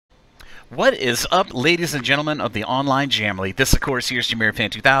What is up, ladies and gentlemen of the online Jamily? This, of course, here's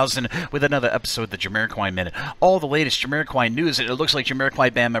JamiroFan2000 with another episode of the Jamiroquai Minute. All the latest Jamiroquai news, and it looks like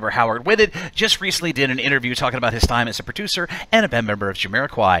Jamiroquai band member Howard Whiddett just recently did an interview talking about his time as a producer and a band member of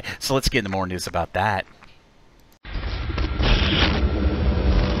Jamiroquai. So let's get into more news about that.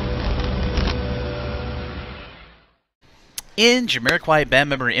 In Jamiroquai band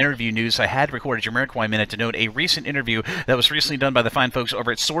member interview news, I had recorded Jamiroquai Minute to note a recent interview that was recently done by the fine folks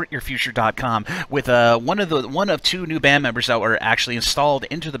over at Sortyourfuture.com with one of two new band members that were actually installed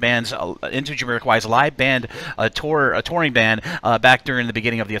into the band's into Jamiroquai's live band touring band back during the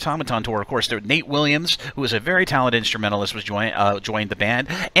beginning of the Automaton tour. Of course, there Nate Williams, who is a very talented instrumentalist, was joined the band,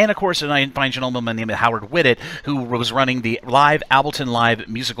 and of course, a fine gentleman named Howard Whiddett, who was running the live Ableton Live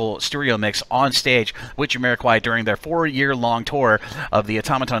musical stereo mix on stage with Jamiroquai during their 4-year-long tour of the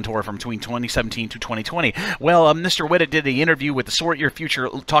Automaton tour from between 2017 to 2020. Well, Mr. Whiddett did the interview with the Sort Your Future,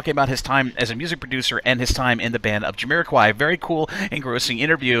 talking about his time as a music producer and his time in the band of Jamiroquai. Very cool, engrossing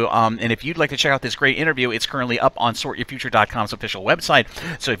interview. And if you'd like to check out this great interview, it's currently up on Sortyourfuture.com's official website.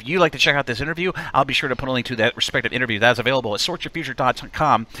 So if you'd like to check out this interview, I'll be sure to put a link to that respective interview. That is available at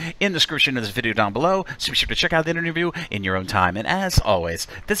Sortyourfuture.com in the description of this video down below. So be sure to check out the interview in your own time. And as always,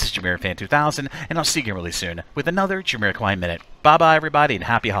 this is JamiroFan2000, and I'll see you really soon with another Jamiroquai Minute. Bye-bye, everybody, and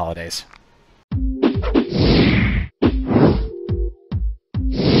happy holidays.